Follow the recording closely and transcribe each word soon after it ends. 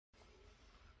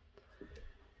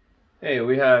Hey,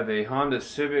 we have a Honda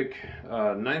Civic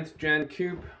 9th Gen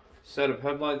Coupe set of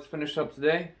headlights finished up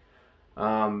today.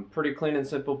 Pretty clean and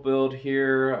simple build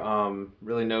here.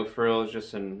 Really no frills,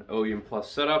 just an OEM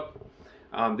Plus setup.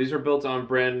 These are built on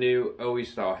brand new OE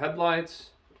style headlights.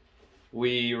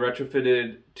 We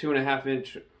retrofitted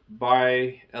 2.5-inch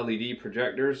bi LED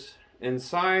projectors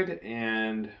inside,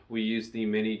 and we used the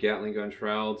Mini Gatling Gun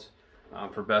shrouds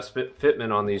for best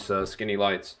fitment on these skinny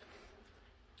lights.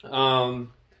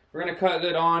 We're going to cut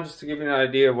it on just to give you an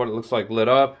idea of what it looks like lit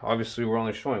up. Obviously, we're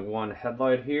only showing one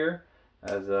headlight here,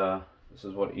 as this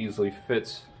is what easily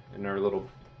fits in our little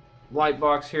light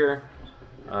box here.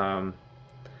 But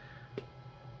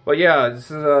yeah,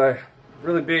 this is a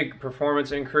really big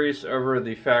performance increase over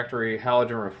the factory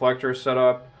halogen reflector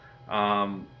setup.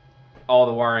 All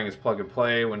the wiring is plug and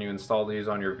play when you install these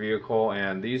on your vehicle,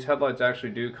 and these headlights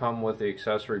actually do come with the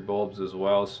accessory bulbs as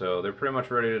well, so they're pretty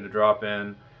much ready to drop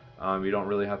in. You don't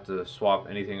really have to swap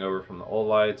anything over from the old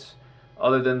lights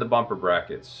other than the bumper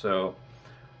brackets. So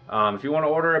if you want to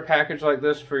order a package like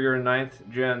this for your 9th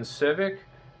Gen Civic,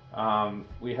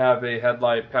 we have a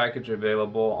headlight package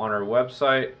available on our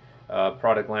website,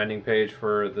 product landing page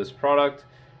for this product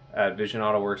at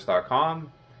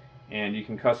VisionAutoworks.com, and you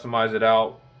can customize it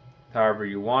out however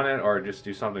you want it, or just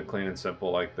do something clean and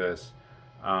simple like this.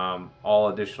 All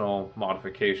additional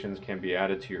modifications can be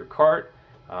added to your cart.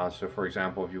 So for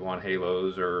example, if you want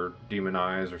halos or demon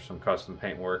eyes or some custom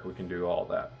paint work, we can do all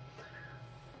that.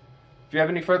 If you have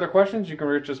any further questions, you can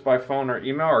reach us by phone or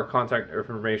email. Our contact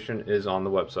information is on the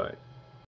website.